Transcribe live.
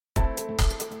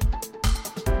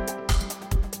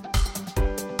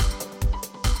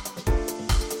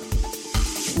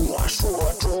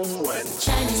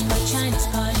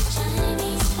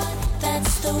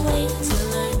the way to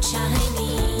learn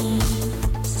Chinese.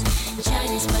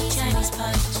 ChinesePod,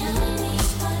 ChinesePod,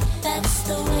 ChinesePod. That's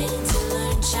the way to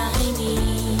learn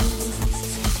Chinese.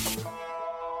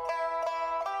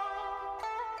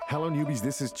 Hello, newbies.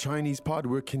 This is ChinesePod.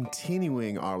 We're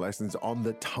continuing our lessons on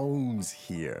the tones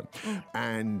here.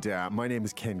 And my name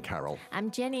is Ken Carroll.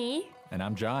 I'm Jenny. And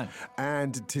I'm John.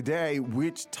 And today,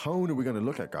 which tone are we going to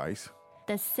look at, guys?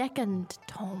 The second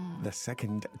tone. The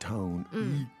second tone.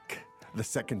 Eek. The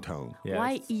second tone. Yeah,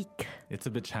 Why eek? It's a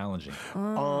bit challenging.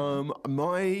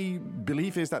 My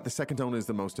belief is that the second tone is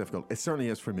the most difficult. It certainly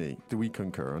is for me. Do we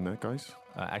concur on that, guys?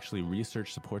 Actually,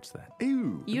 research supports that.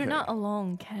 Ew. You're okay. not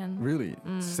alone, Ken. Really?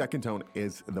 Second tone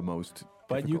is the most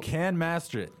But you difficult. can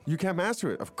master it. You can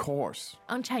master it, of course,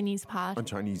 On ChinesePod. on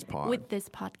ChinesePod. With this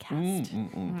podcast.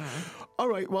 All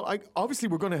right. Well, obviously,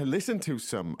 we're going to listen to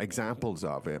some examples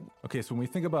of it. Okay, so when we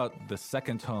think about the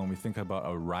second tone, we think about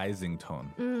a rising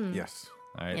tone. Yes.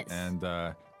 All right? Yes. And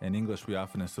in English, we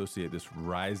often associate this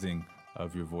rising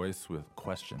of your voice with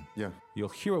question. Yeah. You'll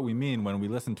hear what we mean when we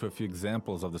listen to a few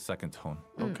examples of the second tone.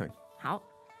 Okay. 好，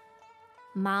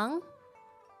忙，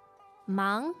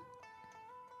忙，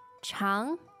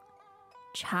长，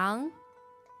长，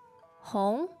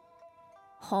红，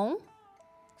红。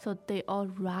So they all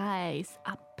rise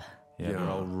up. Yeah, they're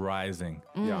all rising.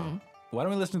 Yeah. Why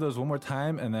don't we listen to those one more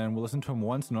time, and then we'll listen to them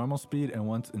once normal speed and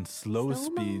once in slow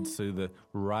Slow-mo. speed, so the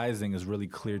rising is really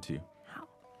clear to you. 好，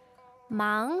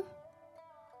忙，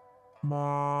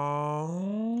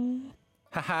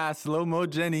 Haha, slow-mo,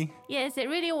 Jenny. Yes, it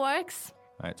really works.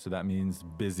 All right, so that means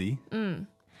busy.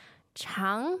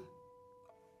 长，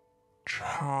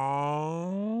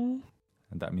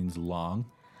 And that means long.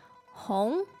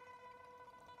 红，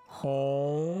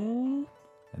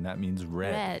 And that means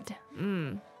red.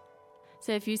 red.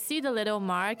 So if you see the little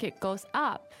mark, it goes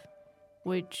up,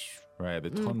 which Right, the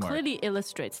tone mark. clearly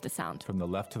illustrates the sound. From the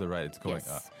left to the right, it's going Yes.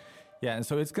 up. Yeah, and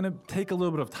so it's going to take a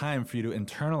little bit of time for you to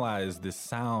internalize this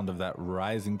sound of that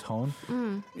rising tone.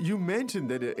 You mentioned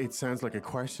that it sounds like a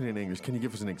question in English. Can you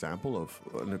give us an example of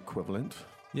an equivalent?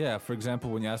 Yeah, for example,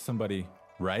 when you ask somebody,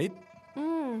 right?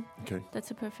 Okay.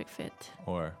 That's a perfect fit.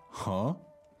 Or, huh?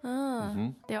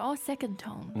 They're all second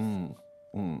tones.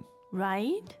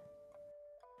 Right?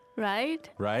 Right?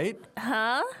 Right?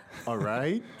 Huh? All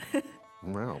right.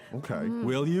 Wow. Okay.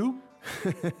 Will you?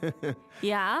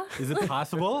 Yeah? Is it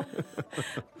possible?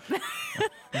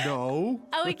 No.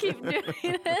 Oh, we keep doing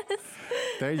this.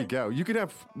 There you go. You could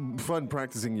have fun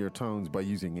practicing your tones by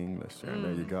using English. Yeah,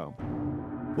 there you go.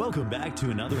 Welcome back to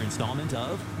another installment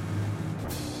of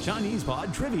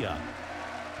ChinesePod Trivia.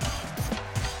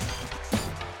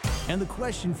 And the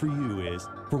question for you is,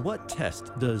 for what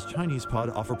test does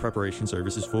ChinesePod offer preparation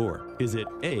services for? Is it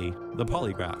A, the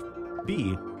polygraph,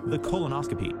 B, the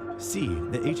colonoscopy, C,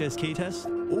 the HSK test,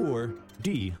 or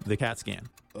D, the CAT scan?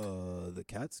 The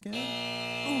CAT scan?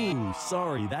 Ooh,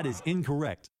 sorry, that is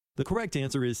incorrect. The correct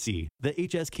answer is C, the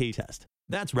HSK test.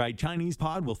 That's right,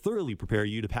 ChinesePod will thoroughly prepare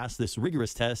you to pass this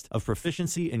rigorous test of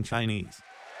proficiency in Chinese.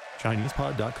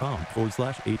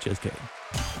 ChinesePod.com/HSK.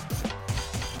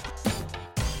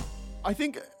 I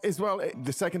think as well,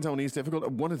 the second tone is difficult.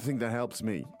 One of the things that helps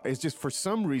me is just for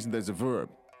some reason there's a verb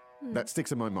that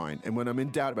sticks in my mind. And when I'm in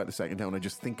doubt about the second tone, I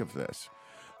just think of this.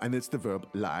 And it's the verb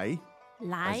lie.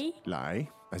 Lie? Lie,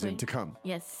 as in Wait. to come.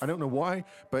 Yes. I don't know why,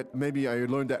 but maybe I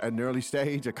learned that at an early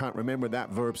stage. I can't remember. That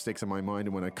verb sticks in my mind.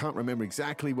 And when I can't remember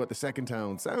exactly what the second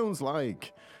tone sounds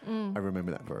like, I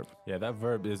remember that verb. Yeah, that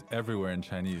verb is everywhere in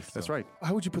Chinese. That's so- right.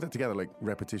 How would you put that together, like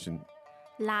repetition?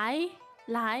 Lie,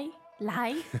 lie,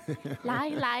 lie, lie,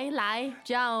 lie, lie.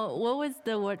 John, what was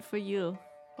the word for you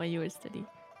when you were studying?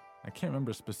 I can't remember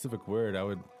a specific word.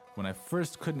 When I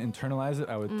first couldn't internalize it,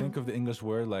 I would think of the English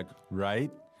word like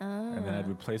right, and then I'd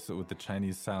replace it with the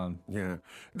Chinese sound. Yeah.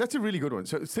 That's a really good one.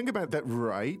 So think about that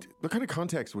right. What kind of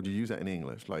context would you use that in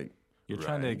English? Like, You're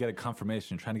trying to get a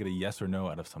confirmation, you're trying to get a yes or no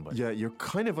out of somebody. yeah, you're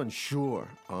kind of unsure.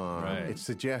 Right. It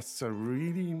suggests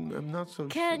I'm not so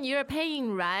Ken, you're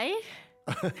paying, right?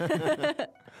 sure.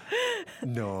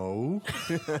 No.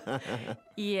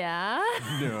 Yeah,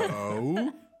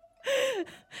 No.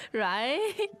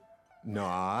 right?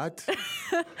 Not.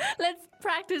 Let's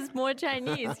practice more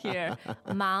Chinese here.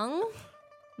 忙,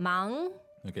 忙,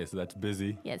 Okay, so that's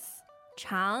busy, yes.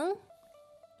 长,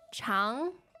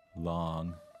 长,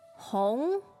 long,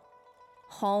 红,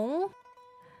 红,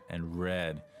 and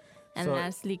red. and So-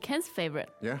 lastly, Ken's favorite,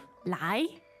 Yeah. 来,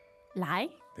 来.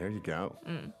 There you go.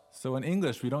 So in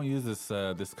English, we don't use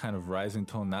this kind of rising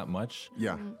tone that much.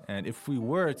 Yeah. And if we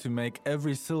were to make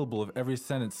every syllable of every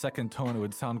sentence second tone, it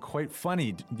would sound quite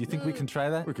funny. Do you think we can try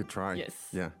that? We could try. Yes.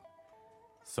 Yeah.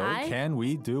 So I- can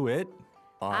we do it?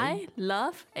 I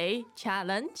love a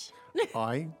challenge.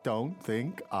 I don't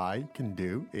think I can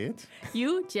do it.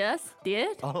 You just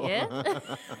did it.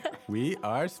 We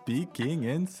are speaking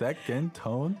in second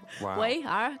tone. Wow. We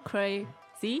are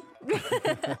crazy.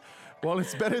 Well,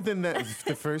 it's better than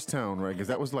the first tone, right? Because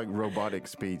that was like robotic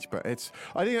speech. But I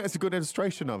think that's a good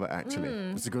illustration of it, actually.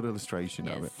 It's a good illustration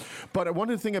of it. But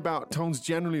one of the thing about tones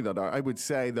generally that I would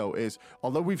say, though, is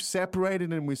although we've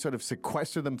separated and we sort of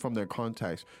sequester them from their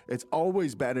context, it's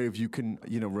always better if you can,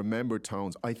 remember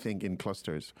tones, I think, in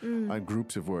clusters and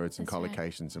groups of words and That's right.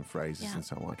 collocations and phrases and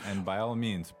so on. And by all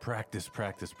means, practice,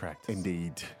 practice, practice.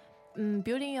 Indeed.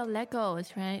 Building your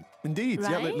Legos, right? Indeed.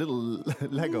 Yeah, Right? little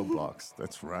Lego blocks.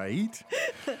 That's right.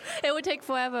 It would take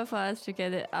forever for us to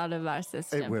get it out of our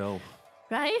system. It will.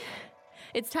 Right?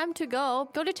 It's time to go.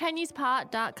 Go to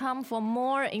ChinesePod.com for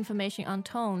more information on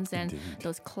tones and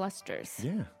those clusters.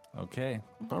 Yeah. Okay.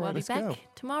 All We'll right, be let's back go.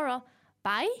 tomorrow.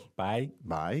 Bye. Bye.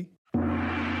 Bye.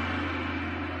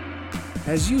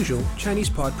 As usual,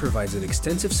 ChinesePod provides an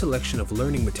extensive selection of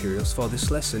learning materials for this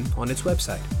lesson on its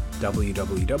website,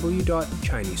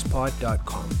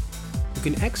 www.chinesepod.com. You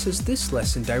can access this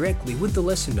lesson directly with the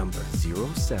lesson number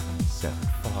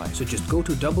 0775 So just go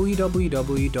to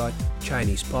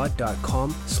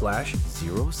www.chinesepod.com/,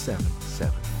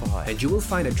 0775 and you will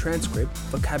find a transcript,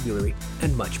 vocabulary,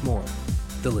 and much more.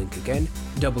 The link again,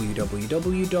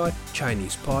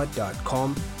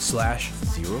 www.chinesepod.com/.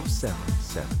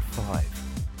 0775